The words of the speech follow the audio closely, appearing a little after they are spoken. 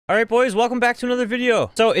Alright boys, welcome back to another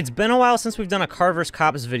video. So it's been a while since we've done a car vs.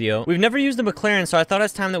 cops video. We've never used a McLaren, so I thought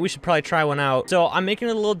it's time that we should probably try one out. So I'm making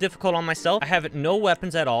it a little difficult on myself. I have no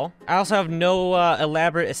weapons at all. I also have no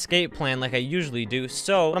elaborate escape plan like I usually do.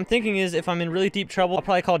 So what I'm thinking is if I'm in really deep trouble, I'll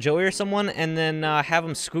probably call Joey or someone and then have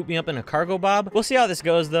him scoop me up in a cargo bob. We'll see how this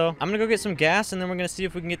goes though. I'm gonna go get some gas and then we're gonna see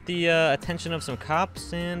if we can get the attention of some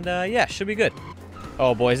cops and yeah, should be good.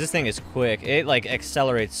 Oh boys, this thing is quick. It like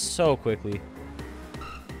accelerates so quickly.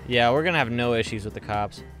 Yeah, we're gonna have no issues with the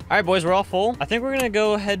cops. Alright boys, we're all full. I think we're gonna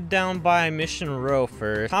go head down by Mission Row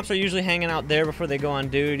first. Cops are usually hanging out there before they go on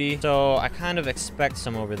duty, so I kind of expect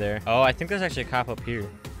some over there. Oh, I think there's actually a cop up here.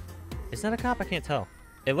 Is that a cop? I can't tell.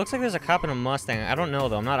 It looks like there's a cop in a Mustang. I don't know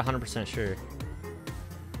though, I'm not 100% sure.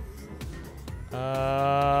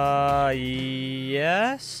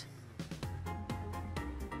 Yes?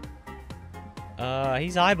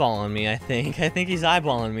 He's eyeballing me, I think. I think he's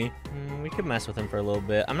eyeballing me. We could mess with him for a little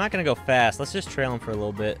bit. I'm not gonna go fast. Let's just trail him for a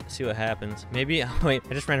little bit. See what happens. Maybe. Oh, wait,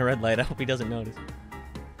 I just ran a red light. I hope he doesn't notice.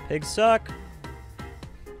 Pigs suck.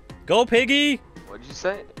 Go, piggy! What'd you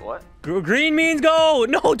say? What? Green means go!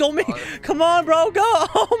 No, don't make. Come on, bro, go!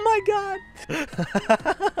 Oh my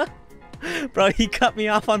god! Bro, he cut me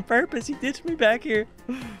off on purpose. He ditched me back here.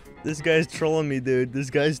 This guy's trolling me, dude.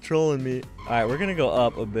 This guy's trolling me. All right, we're gonna go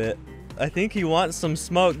up a bit. I think he wants some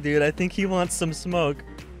smoke, dude. I think he wants some smoke.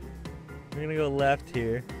 We're gonna go left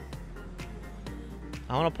here.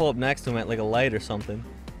 I want to pull up next to him at like a light or something.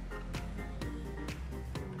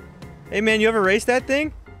 Hey man, you ever raced that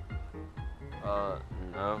thing? No.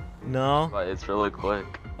 No? But it's really quick.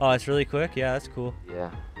 Oh, it's really quick? Yeah, that's cool.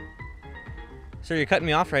 Yeah. Sir, you're cutting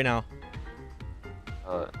me off right now.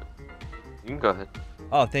 You can go ahead.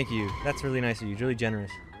 Oh, thank you. That's really nice of you. Really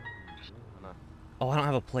generous. Oh, I don't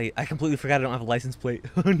have a plate. I completely forgot I don't have a license plate.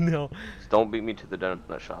 Oh no. Just don't beat me to the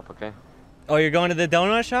donut shop, okay? Oh, you're going to the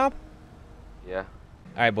donut shop? Yeah.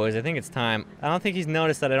 Alright, boys. I think it's time. I don't think he's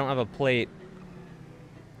noticed that I don't have a plate.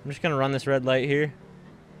 I'm just gonna run this red light here.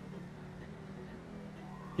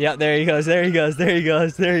 Yeah, there he goes. There he goes. There he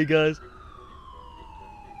goes. There he goes.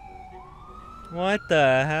 What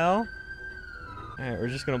the hell? Alright, we're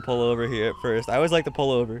just gonna pull over here at first. I always like to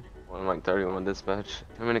pull over. 1 Mike 31 dispatch.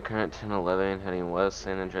 Coming to current 1011 heading west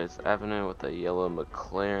San Andreas Avenue with a yellow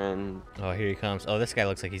McLaren. Oh, here he comes. Oh, this guy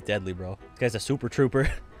looks like he's deadly, bro. This guy's a super trooper.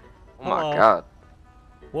 Oh my god.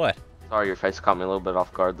 What? Sorry, your face caught me a little bit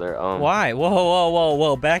off guard there. Why? Whoa, whoa, whoa,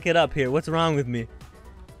 whoa. Back it up here. What's wrong with me?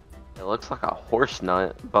 It looks like a horse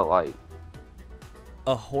nut, but like...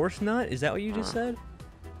 A horse nut? Is that what you just said?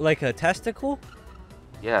 Like a testicle?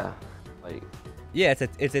 Yeah. Like... Yeah,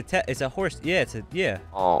 it's a horse. Yeah, yeah.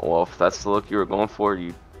 Oh, well, if that's the look you were going for,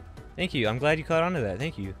 you... Thank you. I'm glad you caught on to that.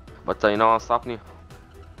 Thank you. But you know I'm stopping you?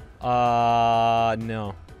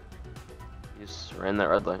 No. You just ran that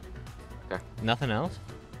red light. Okay. Nothing else?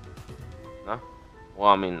 No? Well,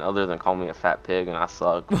 I mean, other than calling me a fat pig and I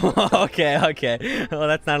suck. Okay, okay. Well,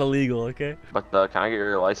 that's not illegal, okay? But can I get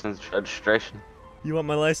your license registration? You want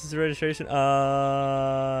my license and registration?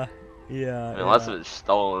 Yeah. I mean, unless it's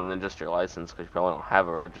stolen, then just your license, because you probably don't have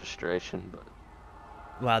a registration. But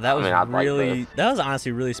wow, that was really, that was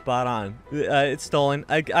honestly really spot on. It's stolen.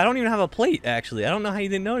 I don't even have a plate, actually. I don't know how you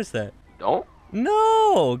didn't notice that. Don't?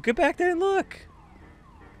 No! Get back there and look.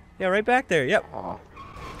 Yeah, right back there. Yep. Oh.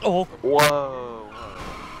 Oh. Whoa.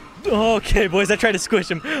 Okay, boys, I tried to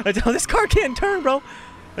squish him. This car can't turn, bro.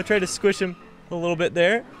 I tried to squish him a little bit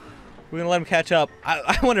there. We're gonna let him catch up.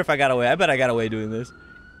 I wonder if I got away. I bet I got away doing this.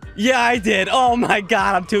 Yeah, I did. Oh my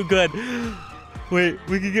god, I'm too good. Wait,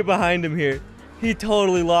 we can get behind him here. He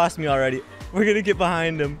totally lost me already. We're gonna get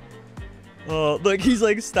behind him. Oh, look, he's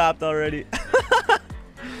like stopped already.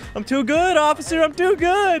 I'm too good, officer. I'm too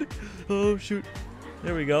good. Oh, shoot.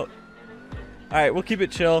 There we go. All right, we'll keep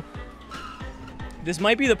it chill. This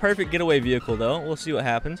might be the perfect getaway vehicle, though. We'll see what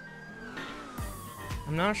happens.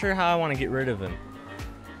 I'm not sure how I want to get rid of him.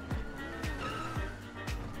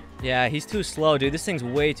 Yeah, he's too slow, dude. This thing's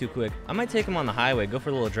way too quick. I might take him on the highway. Go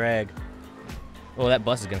for a little drag. Oh, that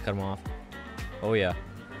bus is going to cut him off. Oh, yeah.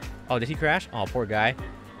 Oh, did he crash? Oh, poor guy.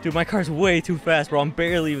 Dude, my car's way too fast, bro. I'm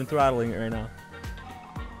barely even throttling it right now.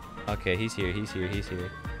 Okay, he's here. He's here. He's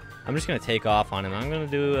here. I'm just going to take off on him. I'm going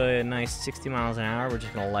to do a nice 60 miles an hour. We're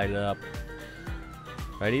just going to light it up.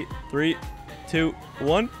 Ready? 3, 2,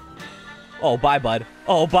 1. Oh, bye, bud.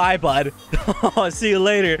 Oh, bye, bud. See you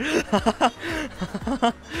later.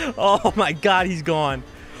 Oh, my God, he's gone.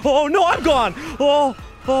 Oh, no, I'm gone. Oh,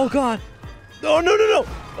 God. Oh, no, no, no.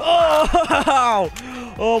 Oh,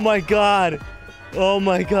 oh, my God. Oh,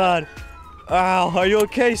 my God. Ow, are you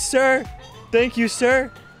okay, sir? Thank you,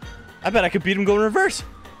 sir. I bet I could beat him going reverse.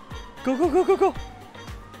 Go, go, go, go, go.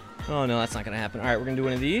 Oh no, that's not gonna happen. All right, we're gonna do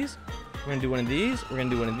one of these. We're gonna do one of these. We're gonna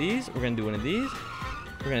do one of these. We're gonna do one of these.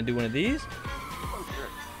 We're gonna do one of these.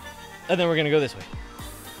 And then we're gonna go this way.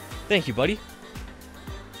 Thank you, buddy.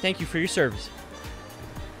 Thank you for your service.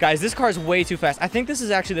 Guys, this car is way too fast. I think this is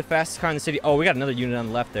actually the fastest car in the city. Oh, we got another unit on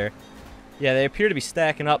the left there. Yeah, they appear to be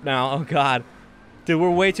stacking up now. Oh, God. Dude, we're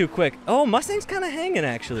way too quick. Oh, Mustang's kind of hanging,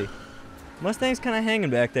 actually. Mustang's kind of hanging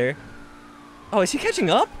back there. Oh, is he catching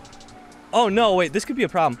up? Oh, no, wait. This could be a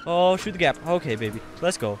problem. Oh, shoot the gap. Okay, baby.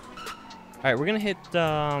 Let's go. All right, we're going to hit...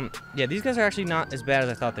 yeah, these guys are actually not as bad as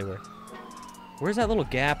I thought they were. Where's that little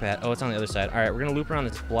gap at? Oh, it's on the other side. All right, we're going to loop around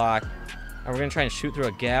this block. And we're going to try and shoot through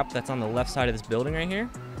a gap that's on the left side of this building right here.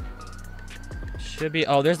 Should be...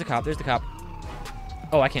 Oh, there's the cop. There's the cop.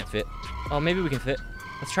 Oh, I can't fit. Oh, maybe we can fit.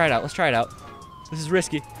 Let's try it out. Let's try it out. This is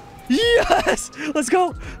risky. Yes! Let's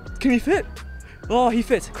go! Can he fit? Oh, he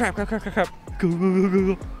fits. Crap, crap, crap, crap, crap. Go, go, go,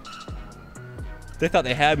 go, go. They thought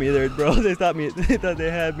they had me there, bro. They thought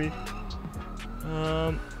they had me.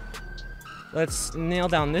 Let's nail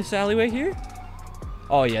down this alleyway here.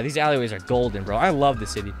 Oh, yeah, these alleyways are golden, bro. I love the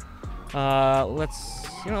city. Let's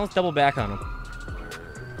double back on them.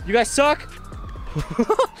 You guys suck!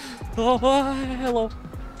 Oh, hello.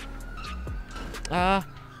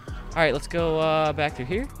 Alright, let's go, back through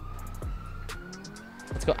here.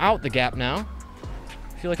 Let's go out the gap now.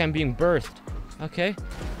 I feel like I'm being birthed. Okay.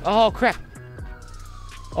 Oh, crap.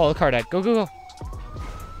 Oh, the car died. Go, go, go.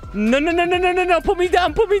 No, no, no, no, no, no, no. Put me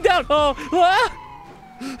down. Put me down. Oh, ah!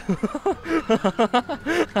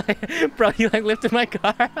 Bro, you like lifted my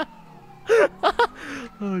car.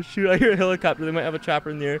 Oh, shoot. I hear a helicopter. They might have a chopper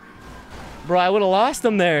in the air. Bro, I would have lost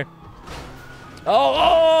them there.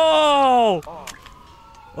 Oh, oh!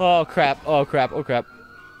 Oh, crap. Oh, crap. Oh, crap.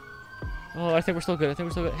 Oh, I think we're still good. I think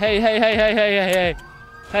we're still good. Hey, hey, hey, hey, hey, hey, hey.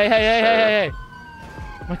 Hey, hey, hey, hey, hey, hey.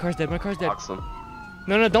 My car's dead. My car's dead. Awesome.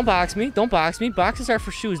 No, no, don't box me. Don't box me. Boxes are for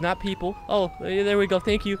shoes, not people. Oh, there we go.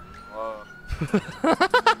 Thank you.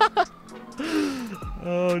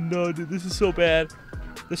 Oh, no, dude. This is so bad.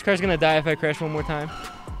 This car's going to die if I crash one more time.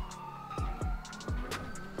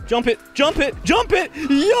 Jump it. Jump it. Jump it. Yo!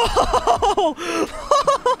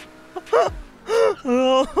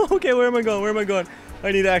 Oh, okay, where am I going? Where am I going?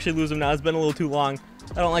 I need to actually lose him now. It's been a little too long.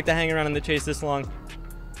 I don't like to hang around in the chase this long.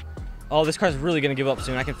 Oh, this car's really going to give up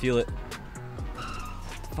soon. I can feel it.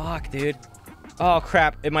 Fuck, dude. Oh,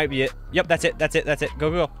 crap. It might be it. Yep, that's it. That's it. That's it. Go,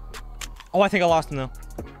 go, go. Oh, I think I lost him, though.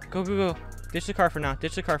 Go, go, go. Ditch the car for now.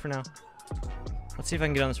 Ditch the car for now. Let's see if I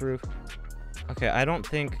can get on this roof. Okay, I don't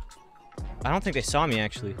think they saw me,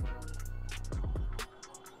 actually.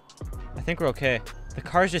 I think we're okay. The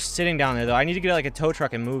car's just sitting down there, though. I need to get, like, a tow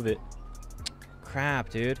truck and move it. Crap,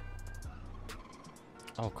 dude.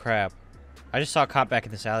 Oh, crap. I just saw a cop back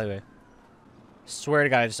in this alleyway. Swear to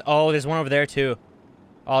God, oh, there's one over there, too.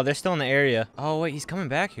 Oh, they're still in the area. Oh, wait, he's coming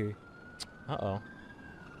back here. Uh-oh.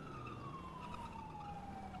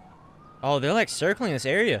 Oh, they're, like, circling this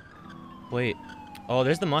area. Wait. Oh,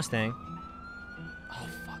 there's the Mustang. Oh,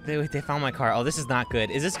 fuck. They found my car. Oh, this is not good.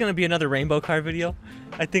 Is this going to be another rainbow car video?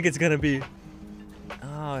 I think it's going to be.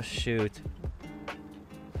 Oh, shoot.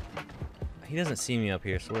 He doesn't see me up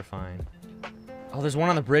here, so we're fine. Oh, there's one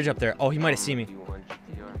on the bridge up there. Oh, he might have seen me.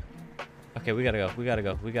 Okay, we gotta go. We gotta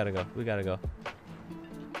go. We gotta go. We gotta go.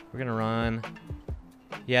 We're gonna run.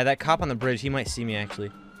 Yeah, that cop on the bridge, he might see me, actually.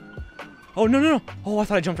 Oh, no, no, no. Oh, I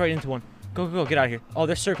thought I jumped right into one. Go, go, go. Get out of here. Oh,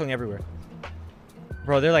 they're circling everywhere.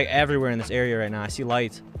 Bro, they're, like, everywhere in this area right now. I see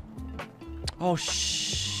lights. Oh,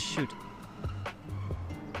 shoot.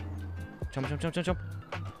 Jump, jump, jump, jump, jump.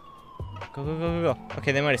 Go, go, go, go, go.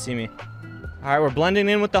 Okay, they might have seen me. All right, we're blending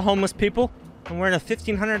in with the homeless people. I'm wearing a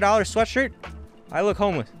 $1,500 sweatshirt. I look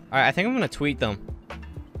homeless. All right, I think I'm going to tweet them.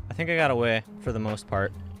 I think I got away for the most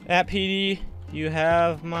part. At PD, you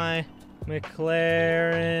have my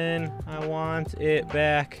McLAREN. I want it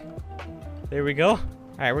back. There we go. All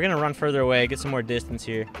right, we're going to run further away, get some more distance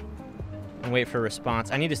here, and wait for a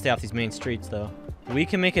response. I need to stay off these main streets, though. We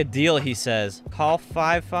can make a deal, he says. Call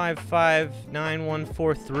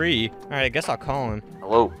 555-9143. All right, I guess I'll call him.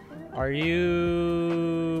 Hello. Are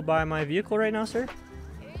you by my vehicle right now, sir?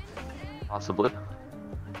 Possibly.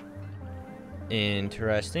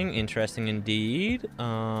 Interesting. Interesting indeed. Wait.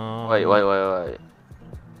 I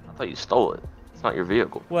thought you stole it. It's not your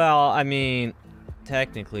vehicle. Well, I mean,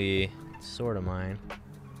 technically, it's sort of mine.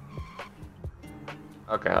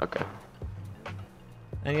 Okay.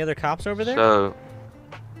 Any other cops over there? So,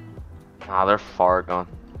 nah, they're far gone.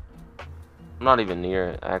 I'm not even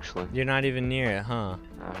near it, actually. You're not even near it, huh?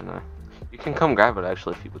 I don't know. You can come grab it,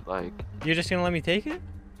 actually, if you would like. You're just gonna let me take it?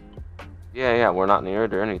 Yeah, we're not near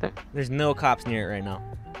it or anything. There's no cops near it right now.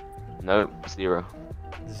 Nope, 0.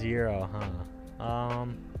 0, huh?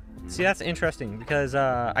 See, that's interesting because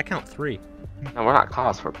I count 3. No, we're not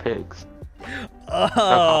cops, we're pigs.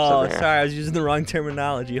 Oh, sorry, I was using the wrong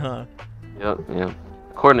terminology, huh? Yep.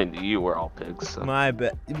 According to you, we're all pigs. So. My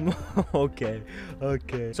bet. Okay.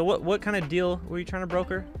 So what kind of deal were you trying to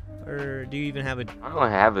broker? Or do you even have a... I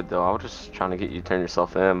don't have it though. I was just trying to get you to turn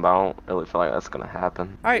yourself in, but I don't really feel like that's gonna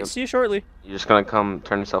happen. Alright, see you shortly. You just gonna come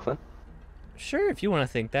turn yourself in? Sure, if you want to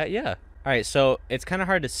think that, yeah. Alright, so it's kind of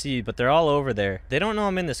hard to see, but they're all over there. They don't know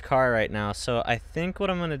I'm in this car right now, so I think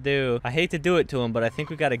what I'm going to do... I hate to do it to them, but I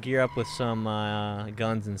think we got to gear up with some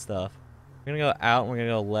guns and stuff. We're going to go out and we're going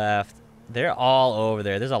to go left. They're all over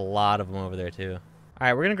there. There's a lot of them over there, too.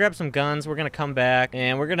 Alright, we're going to grab some guns. We're going to come back,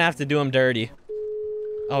 and we're going to have to do them dirty.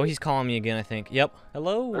 Oh, he's calling me again, I think. Yep.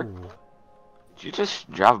 Hello? Did you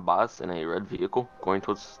just drive by us in a red vehicle going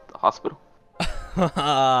towards the hospital? A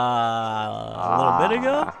little bit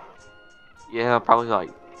ago? Yeah, probably like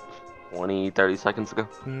 20, 30 seconds ago.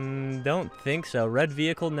 Don't think so. Red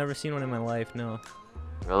vehicle, never seen one in my life, no.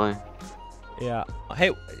 Really? Yeah.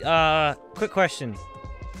 Hey, quick question.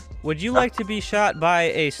 Would you like to be shot by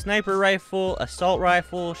a sniper rifle, assault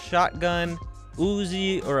rifle, shotgun,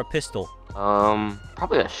 Uzi, or a pistol?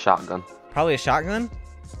 Probably a shotgun. Probably a shotgun?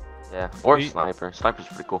 Yeah, or a sniper. Sniper's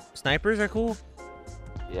pretty cool. Snipers are cool?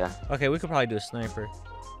 Yeah. Okay, we could probably do a sniper.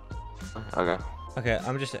 Okay. Okay,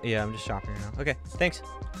 I'm just shopping right now. Okay, thanks.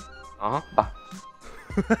 Bye.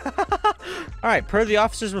 Alright, per the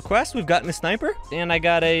officer's request, we've gotten a sniper. And I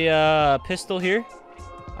got a pistol here.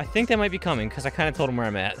 I think they might be coming, because I kind of told them where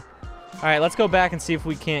I'm at. Alright, let's go back and see if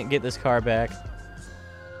we can't get this car back.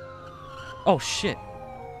 Oh, shit.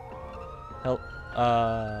 Help.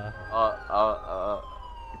 Hello,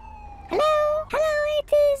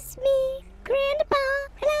 it is me, Grandpa.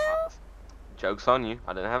 Hello. Joke's on you.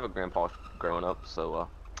 I didn't have a grandpa growing up, so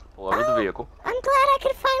pull over the vehicle. I'm glad I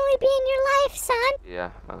could finally be in your life, son.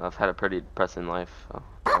 Yeah, I've had a pretty depressing life. So,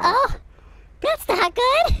 Uh-oh. That's not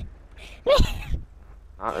good.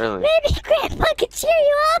 Not really. Maybe Grandpa could cheer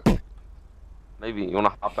you up. Maybe you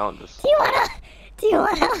wanna hop out and just... Do you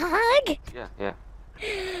wanna hug? Yeah.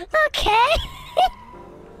 Okay.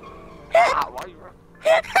 Ah, why are you running?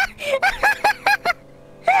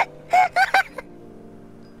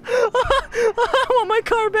 I want my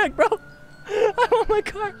car back, bro. I want my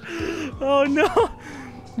car. Oh, no.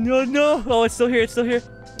 No. Oh, it's still here.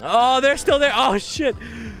 Oh, they're still there. Oh, shit.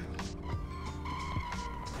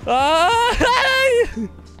 Oh,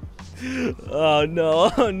 no.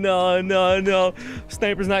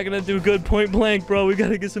 Sniper's not going to do good point blank, bro. We got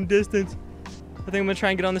to get some distance. I think I'm going to try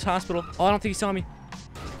and get on this hospital. Oh, I don't think he saw me.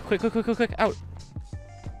 Quick. Out.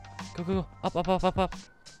 Go. Up.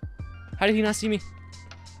 How did he not see me?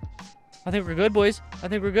 I think we're good, boys. I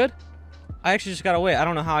think we're good. I actually just got away. I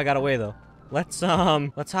don't know how I got away, though. Let's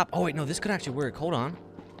hop. Oh, wait, no, this could actually work. Hold on.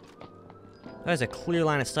 That is a clear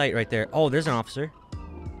line of sight right there. Oh, there's an officer.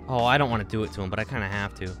 Oh, I don't want to do it to him, but I kind of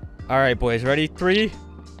have to. All right, boys, ready? 3.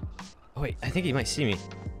 Oh, wait, I think he might see me.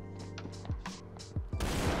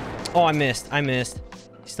 Oh, I missed.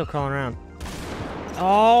 He's still crawling around.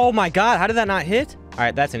 Oh, my God. How did that not hit? All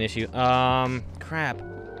right, that's an issue. Crap.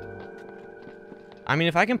 I mean,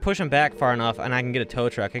 if I can push him back far enough and I can get a tow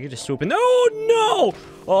truck, I can just swoop in. Oh, no!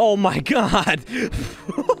 Oh, my God.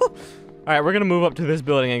 All right, we're going to move up to this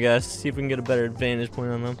building, I guess. See if we can get a better vantage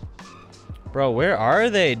point on them. Bro, where are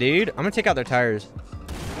they, dude? I'm going to take out their tires.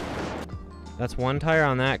 That's one tire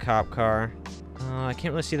on that cop car. I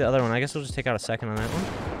can't really see the other one. I guess we'll just take out a second on that one.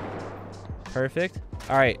 Perfect.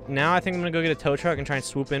 All right, now I think I'm gonna go get a tow truck and try and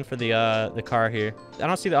swoop in for the car here. I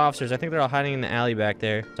don't see the officers. I think they're all hiding in the alley back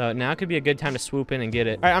there. So now could be a good time to swoop in and get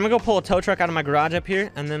it. All right, I'm gonna go pull a tow truck out of my garage up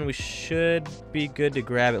here, and then we should be good to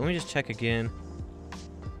grab it. Let me just check again.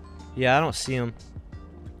 Yeah, I don't see him.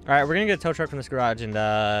 All right, we're gonna get a tow truck from this garage and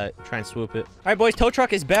try and swoop it. All right, boys, tow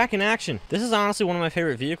truck is back in action. This is honestly one of my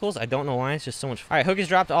favorite vehicles. I don't know why. It's just so much fun. All right, hook is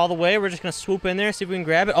dropped all the way. We're just gonna swoop in there, see if we can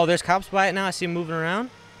grab it. Oh, there's cops by it now. I see him moving around.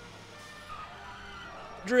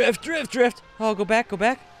 Drift. Oh, go back. Go.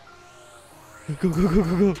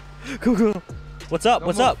 What's up,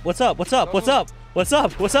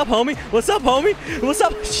 homie? What's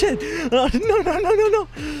up? Shit. No.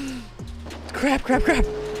 Crap.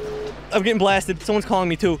 I'm getting blasted. Someone's calling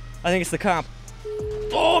me too. I think it's the cop.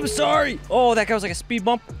 Oh, I'm sorry. Oh, that guy was like a speed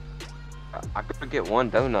bump. I could get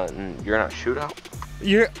one donut and you're not shootout?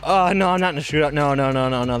 No, I'm not in a shootout. No.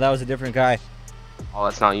 That was a different guy. Oh,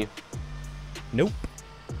 that's not you? Nope.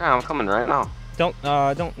 Yeah, I'm coming right now.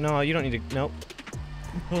 No, you don't need to, nope.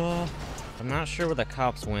 I'm not sure where the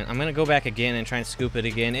cops went. I'm gonna go back again and try and scoop it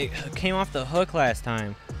again. It came off the hook last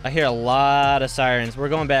time. I hear a lot of sirens. We're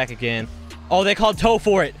going back again. Oh, they called tow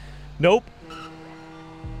for it. Nope.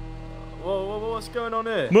 Whoa, what's going on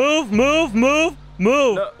here? Move.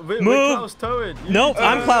 No, we're Move. Klaus towing. Nope,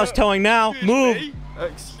 I'm Klaus towing now. Move.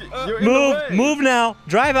 You're in the way. Move now.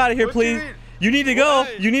 Drive out of here, What do you please. mean? You need to go.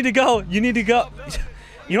 Why? You need to go. You need to go.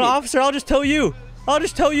 You know, officer, I'll just tow you. I'll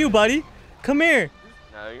just tow you, buddy. Come here.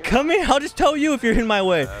 No, you're Come here. I'll just tow you if you're in my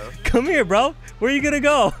way. Come here, bro. Where you gonna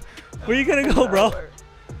go? Where you gonna go, bro?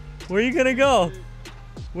 Where you gonna go?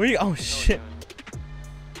 Where you? Oh shit.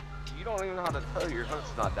 You don't even know how to tow. Your hook's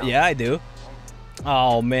not down. Yeah, I do.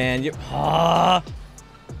 Oh man, you.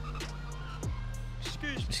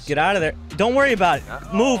 Just get out of there. Don't worry about it.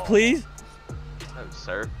 Move, please. No,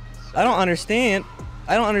 sir. I don't understand.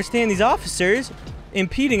 I don't understand these officers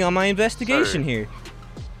impeding on my investigation Sir. here.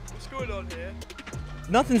 What's going on here?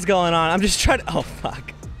 Nothing's going on. I'm just trying to. Oh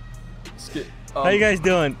fuck. How you guys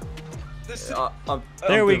doing? This is,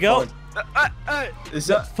 There we go. Is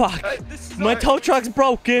that? Fuck. this is My not- tow truck's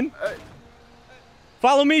broken.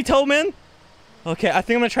 Follow me, towman. Okay, I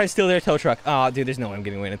think I'm gonna try to steal their tow truck. Oh, dude, there's no way I'm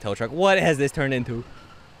getting away in a tow truck. What has this turned into?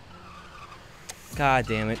 God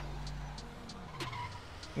damn it.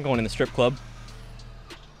 I'm going in the strip club.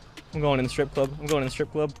 I'm going in the strip club. I'm going in the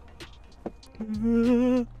strip club.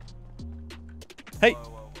 Hey.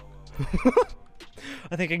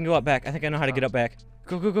 I think I can go up back. I think I know how to get up back.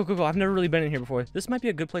 Go, go, go, go, go. I've never really been in here before. This might be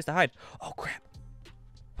a good place to hide. Oh, crap.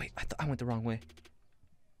 Wait, I went the wrong way.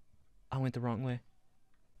 I went the wrong way.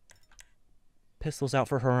 Pistols out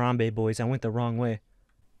for Harambe, boys. I went the wrong way.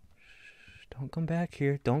 Shh, don't come back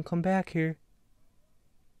here. Don't come back here.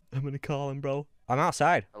 I'm gonna call him, bro. I'm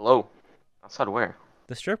outside. Hello. Outside where?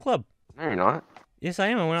 The strip club. No, you're not. Yes, I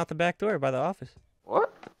am. I went out the back door by the office.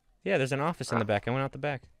 What? Yeah, there's an office in the back. I went out the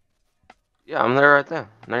back. Yeah, I'm there right there.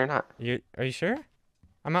 No, you're not. Are you sure?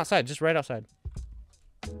 I'm outside, just right outside.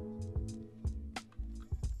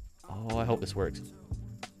 Oh, I hope this works.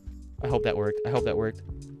 I hope that worked. I hope that worked.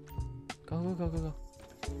 Go, go, go, go, go.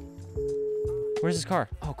 Where's his car?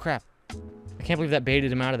 Oh, crap. I can't believe that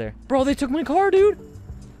baited him out of there. Bro, they took my car, dude.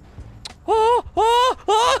 Oh, oh,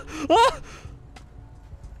 oh, oh.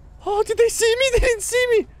 Oh, did they see me? They didn't see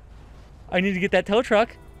me. I need to get that tow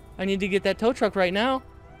truck. I need to get that tow truck right now.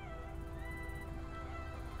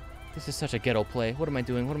 This is such a ghetto play. What am I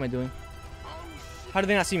doing? What am I doing? How did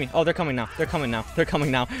they not see me? Oh, they're coming now. They're coming now. They're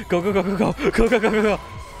coming now. Go, go, go, go, go. Go, go, go, go, go.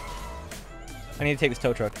 I need to take this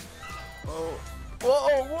tow truck. Whoa,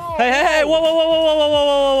 whoa. Hey, hey, hey. Whoa, whoa, whoa, whoa, whoa, whoa, whoa,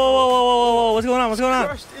 whoa, whoa, whoa, whoa, whoa. What's going on? What's going on?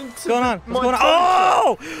 Crashed into What's going on? my What's going on? tow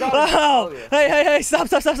Oh! Oh! Hey, hey, hey. Stop,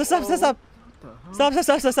 stop, stop, stop, stop, stop, stop. Stop, stop,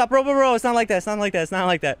 stop, stop, stop. Bro, bro, bro. It's not like that. It's not like that. It's not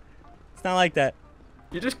like that. It's not like that.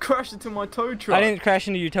 You just crashed into my tow truck. I didn't crash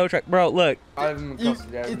into your tow truck. Bro, look.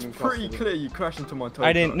 It's pretty clear you crashed into my tow truck.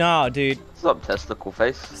 I didn't. No, dude. What's up, testicle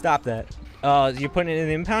face? Stop that. You're putting it in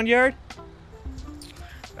the impound yard?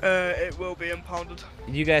 It will be impounded.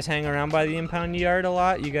 You guys hang around by the impound yard a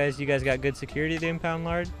lot? You guys got good security at the impound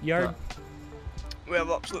yard? We have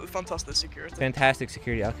absolutely fantastic security. Fantastic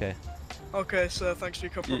security. Okay. Okay, so thanks for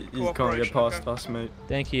your You cooperation. can't get past okay? us, mate.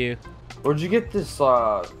 Thank you. Where'd you get this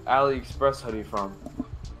AliExpress hoodie from?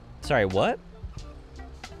 Sorry, what?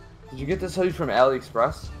 Did you get this hoodie from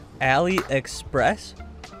AliExpress? AliExpress?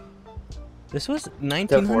 This was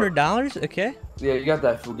 $1,900? Okay. Yeah, you got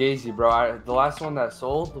that Fugazi, bro. The last one that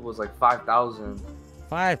sold was like 5,000.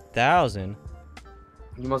 5,000?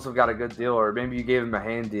 You must have got a good deal, or maybe you gave him a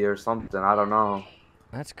handy or something. I don't know.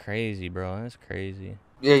 That's crazy, bro. That's crazy.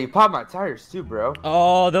 Yeah, you popped my tires too, bro.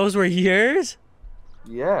 Oh, those were yours?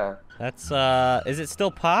 Yeah. That's, is it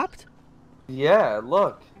still popped? Yeah,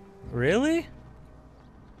 look. Really?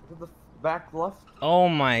 Look at the back left. Oh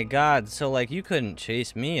my god. So, like, you couldn't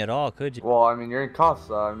chase me at all, could you? Well, I mean, you're in cuffs,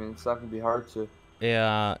 so I mean, it's not gonna be hard to.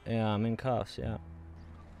 Yeah, I'm in cuffs, yeah.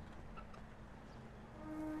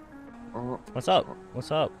 What's up?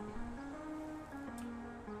 What's up?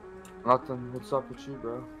 Nothing. What's up with you,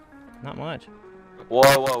 bro? Not much. Whoa,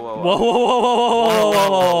 whoa, whoa, Whoa, whoa.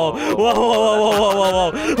 whoa, whoa, whoa, whoa, whoa, whoa,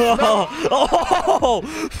 whoa, whoa, whoa, whoa, whoa,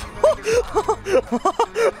 whoa,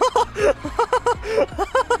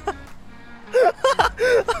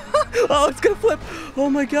 oh, it's gonna flip. Oh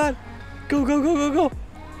my god. Go, go, go, go, go. All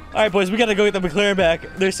right, boys, we gotta go get the McLaren back.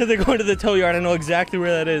 They said they're going to the tow yard. I know exactly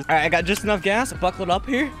where that is. All right, I got just enough gas. Buckled up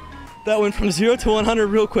here. That went from 0 to 100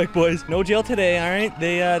 real quick, boys. No jail today, all right?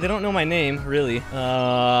 They don't know my name, really.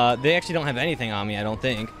 They actually don't have anything on me, I don't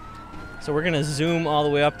think. So we're gonna zoom all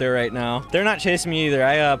the way up there right now. They're not chasing me either.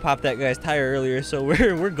 I popped that guy's tire earlier, so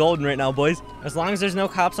we're golden right now, boys. As long as there's no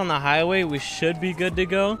cops on the highway, we should be good to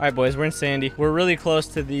go. All right, boys, we're in Sandy. We're really close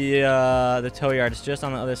to the tow yard. It's just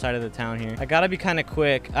on the other side of the town here. I gotta be kind of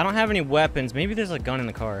quick. I don't have any weapons. Maybe there's a gun in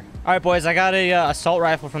the car. All right, boys, I got a assault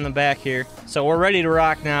rifle from the back here. So we're ready to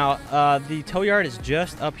rock now. The tow yard is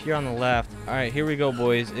just up here on the left. All right, here we go,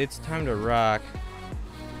 boys. It's time to rock.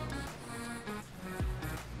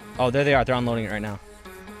 Oh, there they are. They're unloading it right now.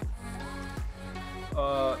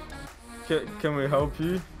 Can we help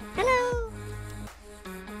you? Hello.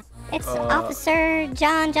 It's Officer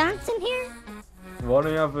John Johnson here. Why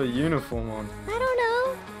don't you have a uniform on? I don't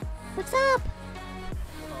know. What's up?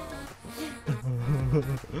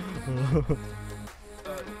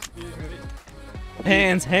 Excuse me.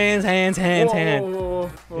 Hands.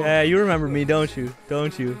 Whoa. Yeah, you remember me, don't you?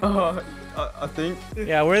 Don't you? I think.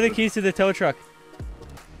 Yeah, where are the keys to the tow truck?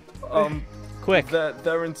 Quick.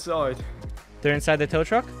 They're inside. They're inside the tow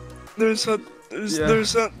truck? They're inside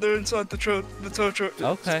the tow truck.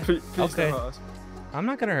 Okay. Please Okay. don't hurt us. I'm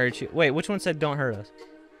not gonna hurt you. Wait, which one said don't hurt us?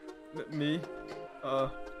 Me.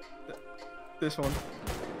 This one.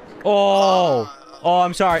 Oh,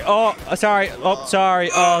 I'm sorry. Oh, sorry. Oh, sorry.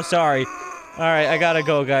 Oh, sorry. All right, I gotta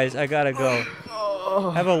go, guys. I gotta go.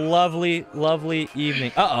 Have a lovely, lovely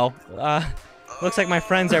evening. Looks like my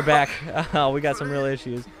friends are back. Oh, we got some real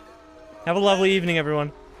issues. Have a lovely evening,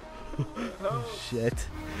 everyone. Shit.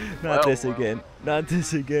 Not this again. Not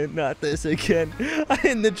this again. Not this again. I'm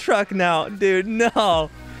in the truck now. Dude,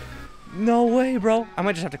 no. No way, bro. I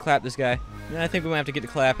might just have to clap this guy. I think we might have to get to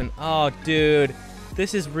clapping. Oh, dude.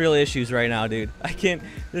 This is real issues right now, dude. I can't.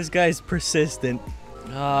 This guy's persistent.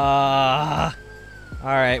 All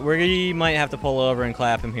right, we might have to pull over and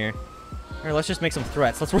clap him here. All right, let's just make some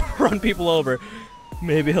threats. Let's run people over.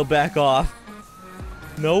 Maybe he'll back off.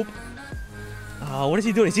 Nope. Oh, what is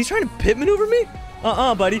he doing? Is he trying to pit maneuver me?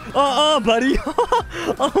 Buddy. Buddy.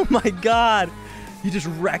 Oh my God. You just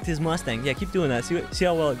wrecked his Mustang. Yeah, keep doing that. See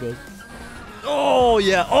how well it goes. Oh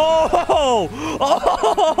yeah. Oh,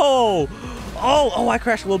 I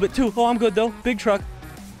crashed a little bit too. Oh, I'm good though. Big truck.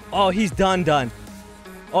 Oh, he's done.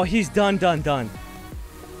 Oh, he's done.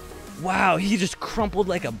 Wow, he just crumpled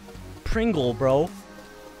like a Pringle, bro. All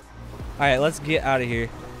right, let's get out of here.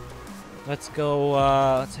 Let's go,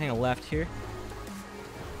 let's hang a left here.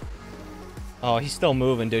 Oh, he's still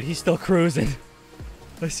moving, dude. He's still cruising.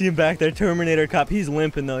 I see him back there, Terminator cop. He's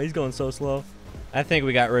limping, though. He's going so slow. I think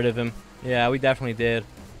we got rid of him. Yeah, we definitely did.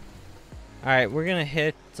 All right, we're going to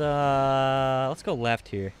hit, let's go left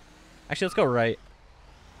here. Actually, let's go right.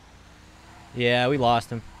 Yeah, we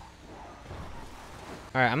lost him.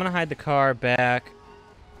 All right, I'm going to hide the car back.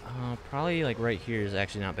 Probably, like, right here is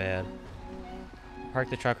actually not bad.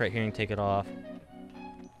 Park the truck right here and take it off.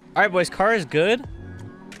 All right, boys, car is good.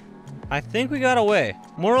 I think we got away.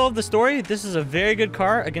 Moral of the story, this is a very good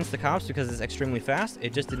car against the cops because it's extremely fast.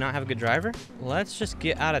 It just did not have a good driver. Let's just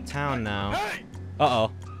get out of town now.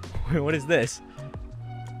 Uh-oh. Wait, what is this?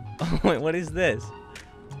 Wait, what is this?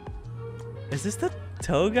 Is this the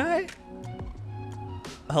tow guy?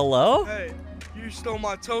 Hello? Hey, you stole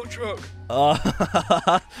my tow truck.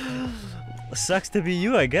 Sucks to be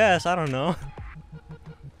you, I guess. I don't know.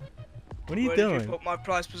 What are you doing? Where did you put my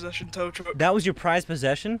prized possession tow truck? That was your prized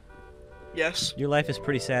possession? Yes. Your life is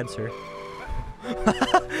pretty sad, sir.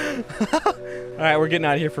 Alright, we're getting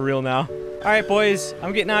out of here for real now. Alright, boys,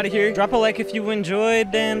 I'm getting out of here. Drop a like if you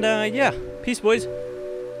enjoyed, and yeah, peace, boys.